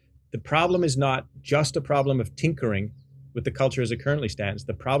 The problem is not just a problem of tinkering with the culture as it currently stands.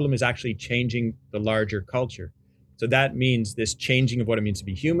 The problem is actually changing the larger culture. So that means this changing of what it means to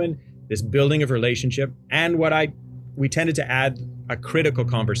be human, this building of relationship, and we tended to add a critical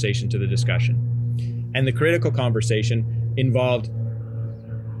conversation to the discussion. And the critical conversation involved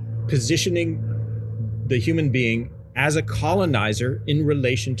positioning the human being as a colonizer in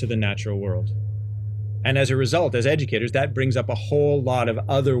relation to the natural world. And as a result, as educators, that brings up a whole lot of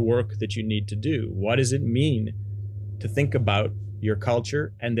other work that you need to do. What does it mean to think about your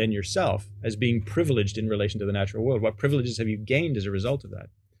culture and then yourself as being privileged in relation to the natural world? What privileges have you gained as a result of that?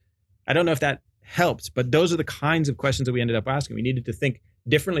 I don't know if that helps, but those are the kinds of questions that we ended up asking. We needed to think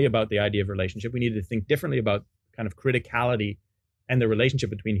differently about the idea of relationship. We needed to think differently about kind of criticality and the relationship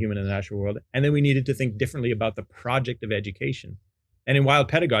between human and the natural world. And then we needed to think differently about the project of education. And in Wild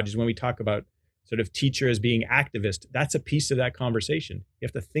Pedagogies, when we talk about sort of teacher as being activist, that's a piece of that conversation. You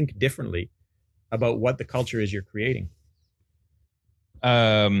have to think differently about what the culture is you're creating.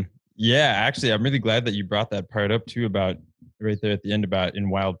 Yeah, actually, I'm really glad that you brought that part up too, about right there at the end about in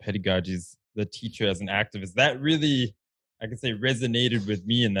Wild Pedagogies, the teacher as an activist. That really, I could say, resonated with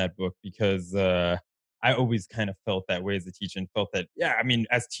me in that book, because I always kind of felt that way as a teacher, and felt that, yeah, I mean,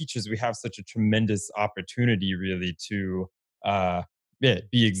 as teachers, we have such a tremendous opportunity really to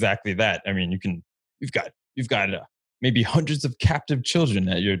be exactly that. I mean, you've got maybe hundreds of captive children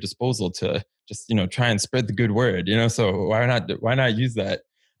at your disposal to just, try and spread the good word, so why not use that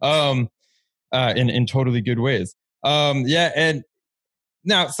in totally good ways. Yeah. And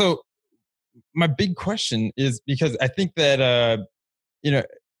now, so my big question is, because I think that,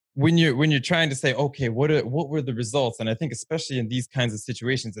 when you're trying to say, okay, what were the results? And I think especially in these kinds of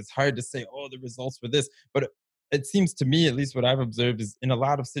situations, it's hard to say, oh, the results were this, but it seems to me, at least what I've observed, is in a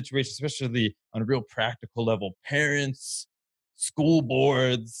lot of situations, especially on a real practical level, parents, school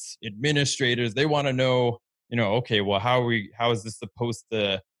boards, administrators, they want to know, okay, well, how is this supposed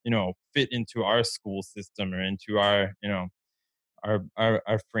to, fit into our school system or into our,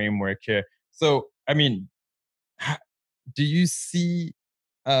 our framework here. So, I mean, do you see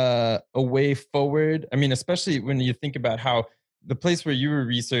a way forward? I mean, especially when you think about how the place where you were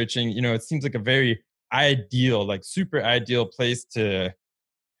researching, it seems like a very ideal, like super ideal place to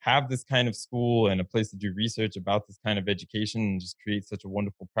have this kind of school and a place to do research about this kind of education and just create such a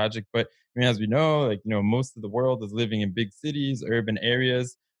wonderful project. But I mean, as we know, like, most of the world is living in big cities, urban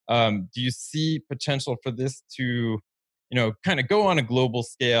areas. Do you see potential for this to, kind of go on a global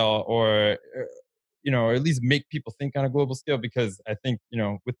scale, or or at least make people think on a global scale? Because I think,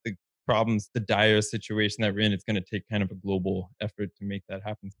 with the problems, the dire situation that we're in, it's going to take kind of a global effort to make that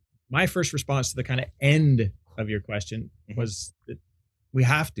happen. My first response to the kind of end of your question was that we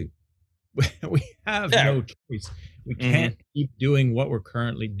have to. We have no choice. We can't keep doing what we're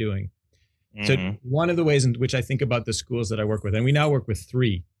currently doing. So one of the ways in which I think about the schools that I work with, and we now work with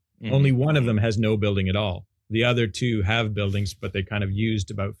 3, only one of them has no building at all. The other 2 have buildings, but they kind of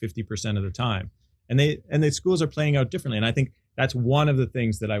used about 50% of the time. And the schools are playing out differently. And I think that's one of the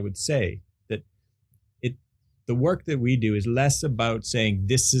things that I would say, that the work that we do is less about saying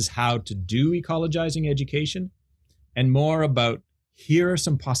this is how to do ecologizing education, and more about here are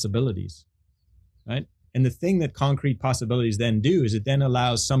some possibilities, right? And the thing that concrete possibilities then do is it then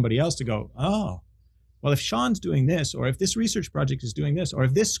allows somebody else to go, oh, well, if Sean's doing this, or if this research project is doing this, or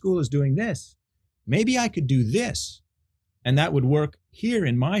if this school is doing this, maybe I could do this. And that would work here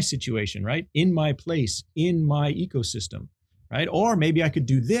in my situation, right? In my place, in my ecosystem, right? Or maybe I could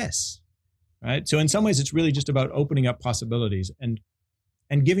do this, right? So in some ways, it's really just about opening up possibilities and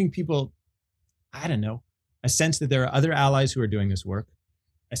giving people, I don't know, a sense that there are other allies who are doing this work,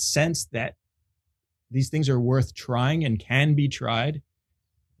 a sense that these things are worth trying and can be tried,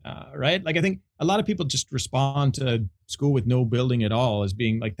 right? Like, I think a lot of people just respond to school with no building at all as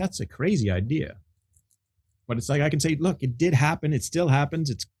being like, that's a crazy idea. But it's like, I can say, look, it did happen. It still happens.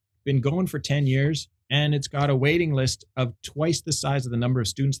 It's been going for 10 years, and it's got a waiting list of twice the size of the number of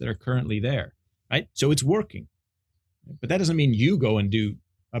students that are currently there, right? So it's working. But that doesn't mean you go and do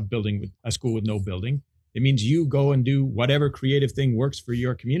a school with no building. It means you go and do whatever creative thing works for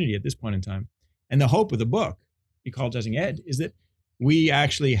your community at this point in time. And the hope of the book, Ecologizing Ed, is that we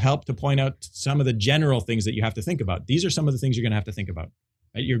actually help to point out some of the general things that you have to think about. These are some of the things you're going to have to think about.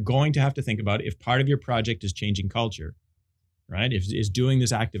 Right? You're going to have to think about if part of your project is changing culture, right? If is doing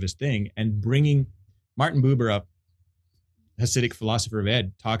this activist thing and bringing Martin Buber up, Hasidic philosopher of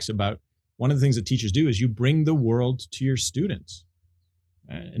ed, talks about one of the things that teachers do is you bring the world to your students.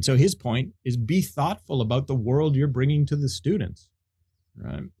 And so his point is be thoughtful about the world you're bringing to the students.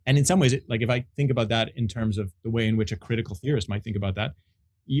 Right? And in some ways, like if I think about that in terms of the way in which a critical theorist might think about that,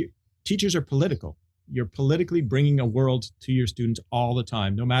 teachers are political. You're politically bringing a world to your students all the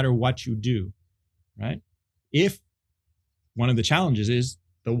time, no matter what you do, right? If one of the challenges is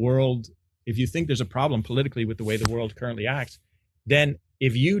the world, if you think there's a problem politically with the way the world currently acts, then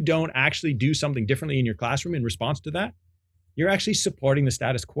if you don't actually do something differently in your classroom in response to that, you're actually supporting the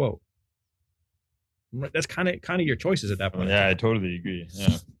status quo. That's kind of your choices at that point. Yeah, I totally agree. Yeah.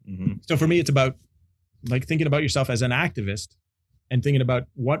 Mm-hmm. So for me, it's about like thinking about yourself as an activist and thinking about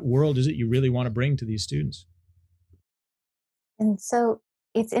what world is it you really want to bring to these students. And so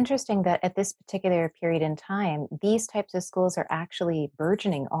it's interesting that at this particular period in time, these types of schools are actually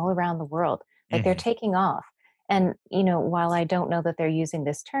burgeoning all around the world. Like they're taking off. And, while I don't know that they're using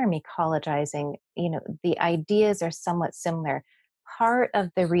this term, ecologizing, the ideas are somewhat similar. Part of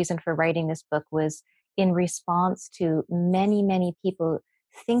the reason for writing this book was in response to many, many people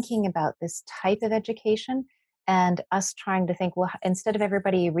thinking about this type of education and us trying to think, well, instead of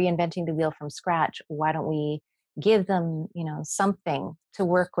everybody reinventing the wheel from scratch, why don't we give them, something to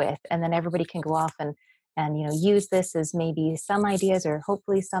work with, and then everybody can go off and use this as maybe some ideas or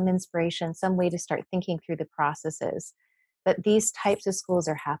hopefully some inspiration, some way to start thinking through the processes. But these types of schools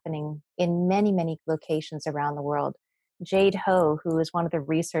are happening in many, many locations around the world. Jade Ho, who is one of the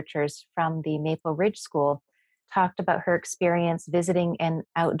researchers from the Maple Ridge School, talked about her experience visiting an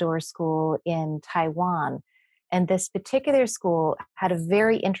outdoor school in Taiwan. And this particular school had a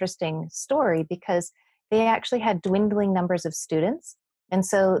very interesting story because they actually had dwindling numbers of students. And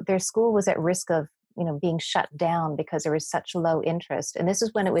so their school was at risk of being shut down because there was such low interest. And this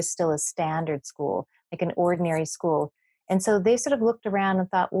is when it was still a standard school, like an ordinary school. And so they sort of looked around and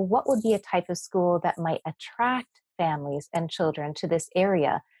thought, well, what would be a type of school that might attract families and children to this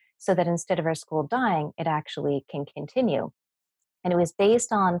area so that instead of our school dying, it actually can continue? And it was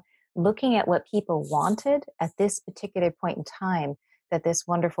based on looking at what people wanted at this particular point in time that this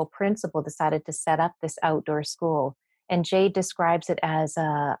wonderful principal decided to set up this outdoor school. And Jade describes it as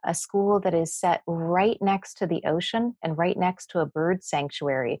a school that is set right next to the ocean and right next to a bird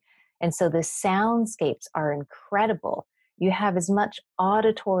sanctuary. And so the soundscapes are incredible. You have as much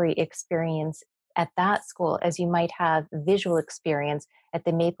auditory experience at that school as you might have visual experience at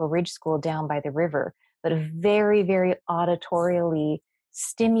the Maple Ridge School down by the river, but a very, very auditorially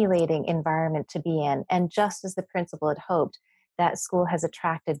stimulating environment to be in. And just as the principal had hoped, that school has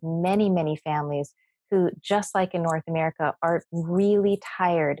attracted many, many families who, just like in North America, are really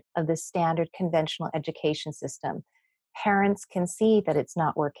tired of the standard conventional education system. Parents can see that it's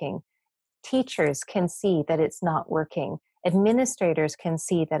not working. Teachers can see that it's not working. Administrators can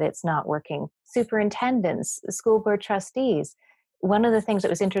see that it's not working. Superintendents, school board trustees. One of the things that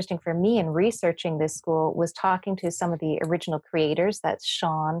was interesting for me in researching this school was talking to some of the original creators. That's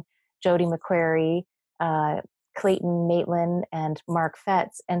Sean, Jody McQuarrie, Clayton Maitland, and Mark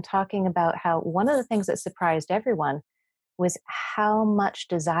Fetz, and talking about how one of the things that surprised everyone was how much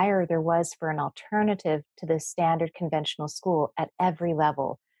desire there was for an alternative to the standard conventional school at every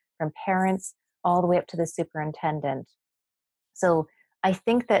level, from parents all the way up to the superintendent. So I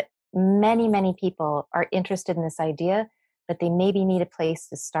think that many, many people are interested in this idea, but they maybe need a place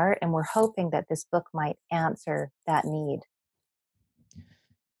to start, and we're hoping that this book might answer that need.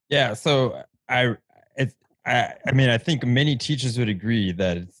 Yeah, so I think many teachers would agree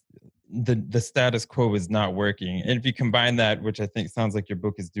that the status quo is not working. And if you combine that, which I think sounds like your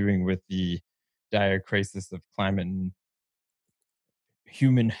book is doing, with the dire crisis of climate and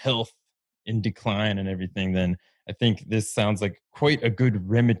human health in decline and everything, then I think this sounds like quite a good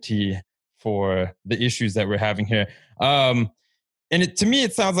remedy for the issues that we're having here. And to me,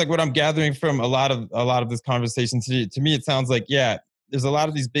 it sounds like what I'm gathering from a lot of this conversation today. To me, it sounds like, yeah, there's a lot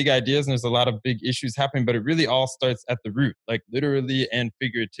of these big ideas and there's a lot of big issues happening, but it really all starts at the root, like literally and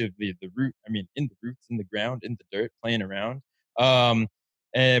figuratively. The root, I mean, in the roots, in the ground, in the dirt, playing around.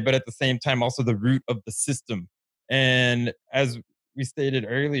 But at the same time, also the root of the system. And as we stated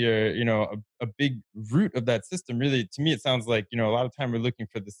earlier, a big root of that system, really, to me, it sounds like, a lot of time we're looking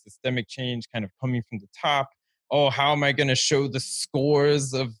for the systemic change kind of coming from the top. Oh, how am I going to show the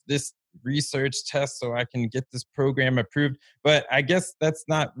scores of this research test so I can get this program approved? But I guess that's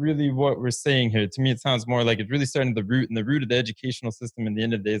not really what we're saying here. To me, it sounds more like it's really starting at the root, and the root of the educational system in the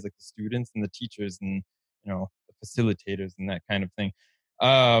end of the day is like the students and the teachers and, the facilitators and that kind of thing.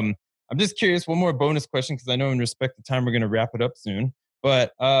 I'm just curious, one more bonus question, because I know in respect to time, we're going to wrap it up soon.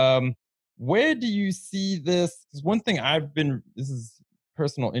 But where do you see this? Because one thing this is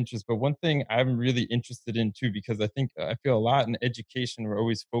personal interest, but one thing I'm really interested in too, because I feel a lot in education, we're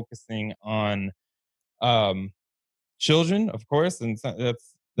always focusing on children, of course, and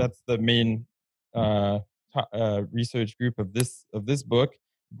that's the main research group of this book.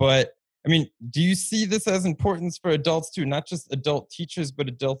 But I mean, do you see this as importance for adults too, not just adult teachers, but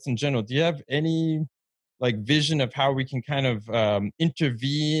adults in general? Do you have any vision of how we can kind of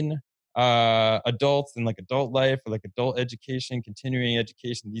intervene adults in like adult life or like adult education, continuing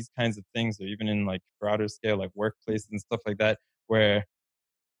education, these kinds of things, or even in like broader scale, like workplaces and stuff like that, where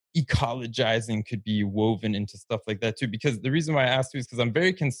ecologizing could be woven into stuff like that too. Because the reason why I asked you is because I'm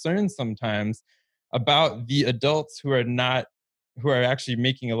very concerned sometimes about the adults who are actually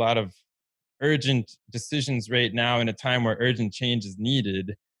making a lot of urgent decisions right now in a time where urgent change is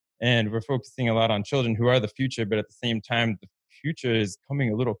needed. And we're focusing a lot on children who are the future, but at the same time, the future is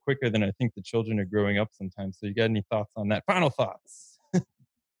coming a little quicker than I think the children are growing up sometimes. So you got any thoughts on that? Final thoughts.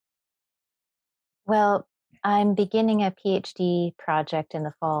 Well, I'm beginning a PhD project in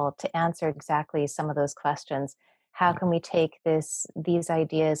the fall to answer exactly some of those questions. How can we take these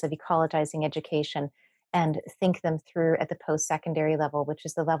ideas of ecologizing education and think them through at the post-secondary level, which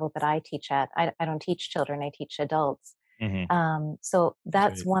is the level that I teach at? I don't teach children, I teach adults. Hmm. So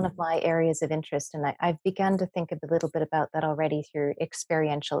that's Great. one of my areas of interest, and I've begun to think a little bit about that already through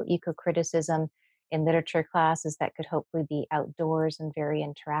experiential eco-criticism in literature classes that could hopefully be outdoors and very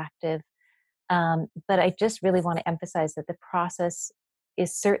interactive. But I just really want to emphasize that the process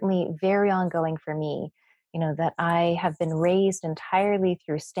is certainly very ongoing for me. You know, that I have been raised entirely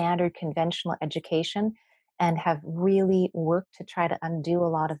through standard conventional education and have really worked to try to undo a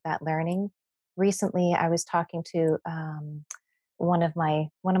lot of that learning. Recently, I was talking to one of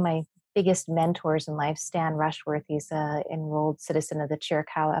my biggest mentors in life, Stan Rushworth. He's an enrolled citizen of the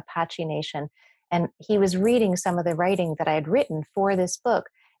Chiricahua Apache Nation, and he was reading some of the writing that I had written for this book.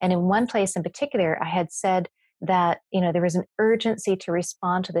 And in one place in particular, I had said that, you know, there was an urgency to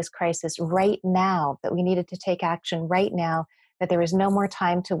respond to this crisis right now, that we needed to take action right now, that there was no more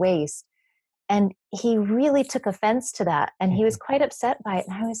time to waste. And he really took offense to that. And he was quite upset by it.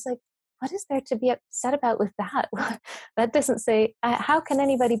 And I was like, what is there to be upset about with that? That doesn't say, how can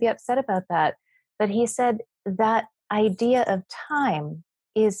anybody be upset about that? But he said that idea of time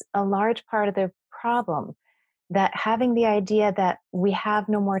is a large part of the problem, that having the idea that we have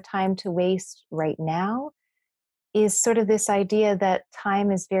no more time to waste right now is sort of this idea that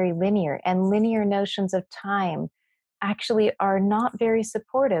time is very linear, and linear notions of time actually are not very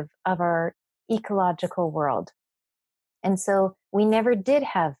supportive of our ecological world. And so we never did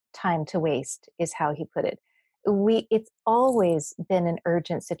have time to waste, is how he put it. It's always been an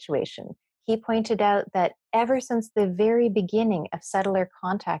urgent situation. He pointed out that ever since the very beginning of settler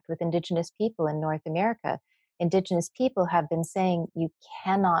contact with Indigenous people in North America, Indigenous people have been saying, you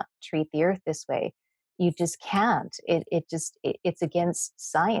cannot treat the earth this way. You just can't. It's against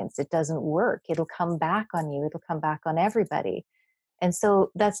science. It doesn't work. It'll come back on you. It'll come back on everybody. And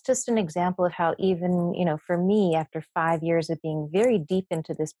so that's just an example of how, even, you know, for me, after 5 years of being very deep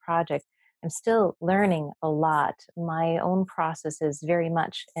into this project, I'm still learning a lot. My own process is very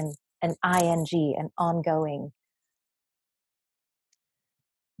much an ing, an ongoing.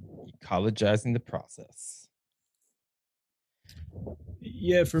 Ecologizing the process.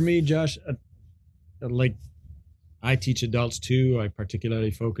 Yeah, for me, Josh, like I teach adults too. I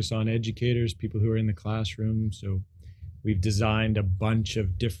particularly focus on educators, people who are in the classroom. So we've designed a bunch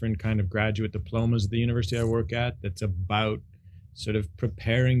of different kind of graduate diplomas at the university I work at that's about sort of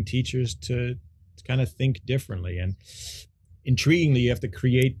preparing teachers to kind of think differently. And intriguingly, you have to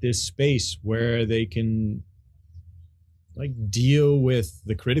create this space where they can like deal with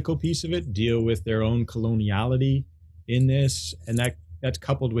the critical piece of it, deal with their own coloniality in this, and that's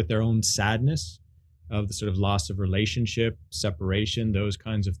coupled with their own sadness of the sort of loss of relationship, separation, those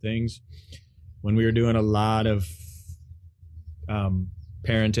kinds of things. When we were doing a lot of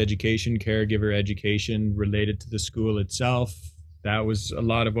parent education, caregiver education related to the school itself, that was a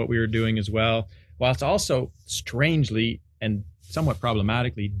lot of what we were doing as well. Whilst also strangely and somewhat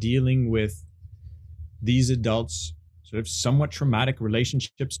problematically dealing with these adults' sort of somewhat traumatic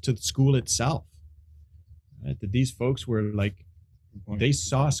relationships to the school itself. Right? That these folks were like, they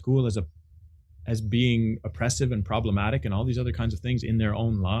saw school as being oppressive and problematic and all these other kinds of things in their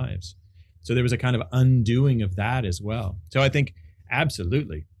own lives. So there was a kind of undoing of that as well. So I think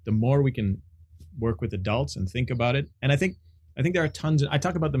absolutely, the more we can work with adults and think about it, and I think there are tons, I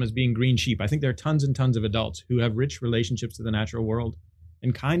talk about them as being green sheep. I think there are tons and tons of adults who have rich relationships to the natural world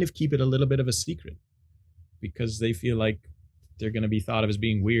and kind of keep it a little bit of a secret because they feel like they're going to be thought of as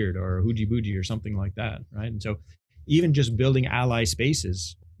being weird or hooji booji or something like that, right? And so even just building ally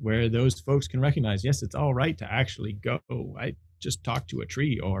spaces where those folks can recognize, yes, it's all right to actually go, I just talked to a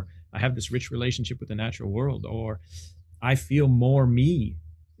tree, or I have this rich relationship with the natural world, or I feel more me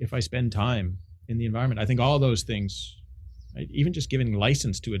if I spend time in the environment. I think all those things, right, even just giving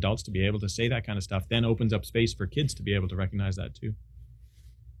license to adults to be able to say that kind of stuff, then opens up space for kids to be able to recognize that too.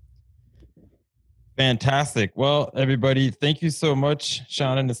 Fantastic. Well, everybody, thank you so much,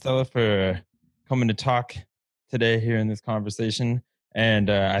 Sean and Estella, for coming to talk today here in this conversation. And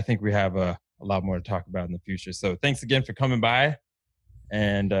I think we have a lot more to talk about in the future. So thanks again for coming by,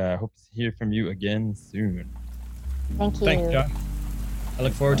 and hope to hear from you again soon. Thank you. Thanks, John. I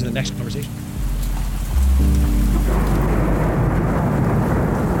look forward to the next conversation.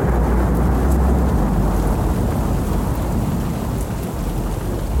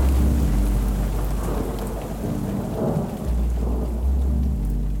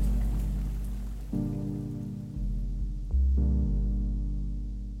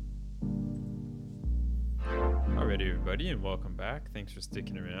 And welcome back. Thanks for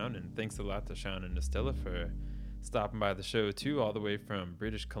sticking around, and thanks a lot to Sean and Estella for stopping by the show too, all the way from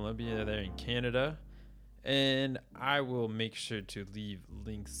British Columbia there in Canada. And I will make sure to leave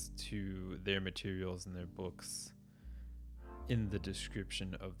links to their materials and their books in the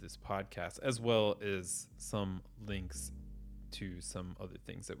description of this podcast, as well as some links to some other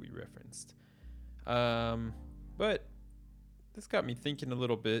things that we referenced. But this got me thinking a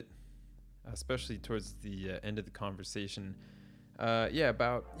little bit, especially towards the end of the conversation,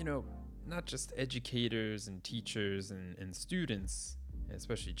 about, not just educators and teachers and students,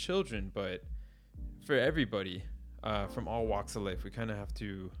 especially children, but for everybody from all walks of life. We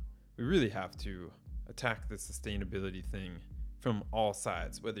really have to attack the sustainability thing from all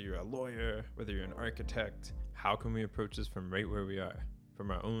sides, whether you're a lawyer, whether you're an architect. How can we approach this from right where we are,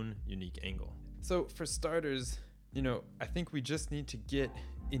 from our own unique angle? So for starters, I think we just need to get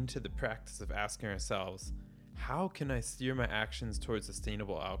into the practice of asking ourselves, how can I steer my actions towards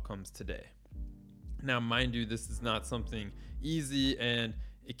sustainable outcomes today? Now, mind you, this is not something easy, and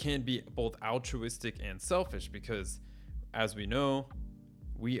it can be both altruistic and selfish because, as we know,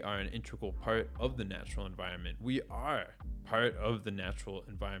 we are an integral part of the natural environment. We are part of the natural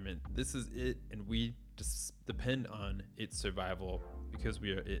environment. This is it, and we just depend on its survival because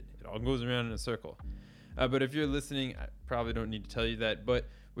we are it. It all goes around in a circle. But if you're listening, I probably don't need to tell you that, but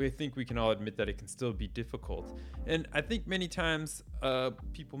I think we can all admit that it can still be difficult. And I think many times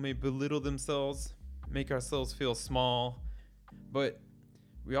people may belittle themselves, make ourselves feel small, but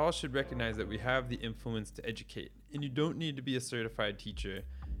we all should recognize that we have the influence to educate. And you don't need to be a certified teacher,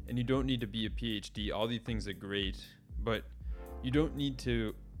 and you don't need to be a PhD. All these things are great, but you don't need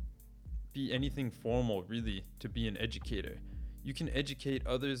to be anything formal, really, to be an educator. You can educate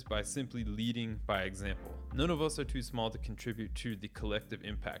others by simply leading by example. None of us are too small to contribute to the collective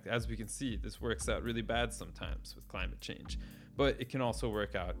impact. As we can see, this works out really bad sometimes with climate change, but it can also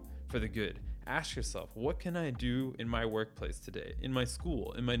work out for the good. Ask yourself, what can I do in my workplace today, in my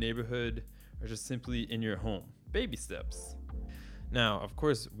school, in my neighborhood, or just simply in your home? Baby steps. Now, of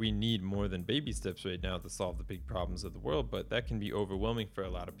course, we need more than baby steps right now to solve the big problems of the world, but that can be overwhelming for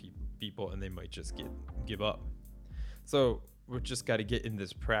a lot of people, and they might just give up. So we've just got to get in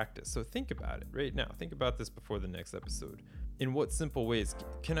this practice. So think about it right now. Think about this before the next episode. In what simple ways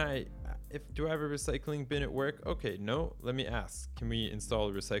do I have a recycling bin at work? Okay, no, let me ask. Can we install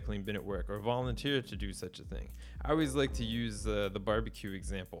a recycling bin at work or volunteer to do such a thing? I always like to use the barbecue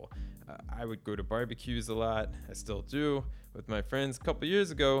example. I would go to barbecues a lot. I still do with my friends. A couple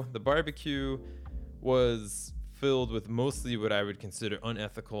years ago, the barbecue was filled with mostly what I would consider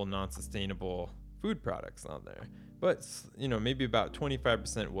unethical, non-sustainable food products on there. But, maybe about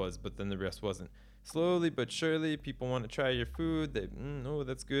 25% was, but then the rest wasn't. Slowly but surely, people want to try your food. They, oh,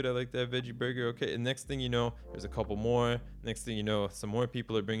 that's good. I like that veggie burger. Okay, and next thing you know, there's a couple more. Next thing you know, some more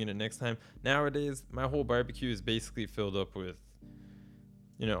people are bringing it next time. Nowadays, my whole barbecue is basically filled up with,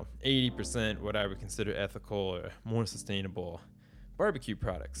 80% what I would consider ethical or more sustainable barbecue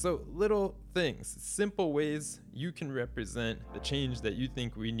products. So little things, simple ways you can represent the change that you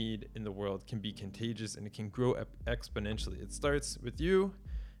think we need in the world can be contagious, and it can grow exponentially. It starts with you,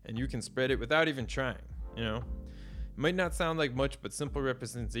 and you can spread it without even trying. It might not sound like much, but simple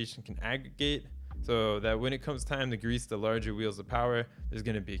representation can aggregate so that when it comes time to grease the larger wheels of power, there's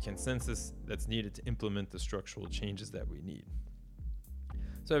going to be a consensus that's needed to implement the structural changes that we need.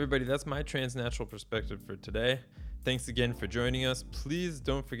 So everybody, that's my transnatural perspective for today. Thanks again for joining us. Please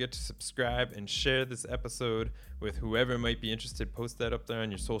don't forget to subscribe and share this episode with whoever might be interested. Post that up there on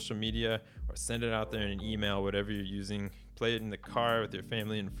your social media or send it out there in an email, whatever you're using. Play it in the car with your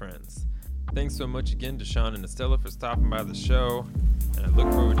family and friends. Thanks so much again to Sean and Estella for stopping by the show, and I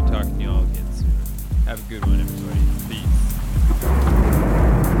look forward to talking to you all again soon. Have a good one, everybody.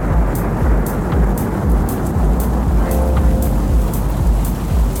 Peace.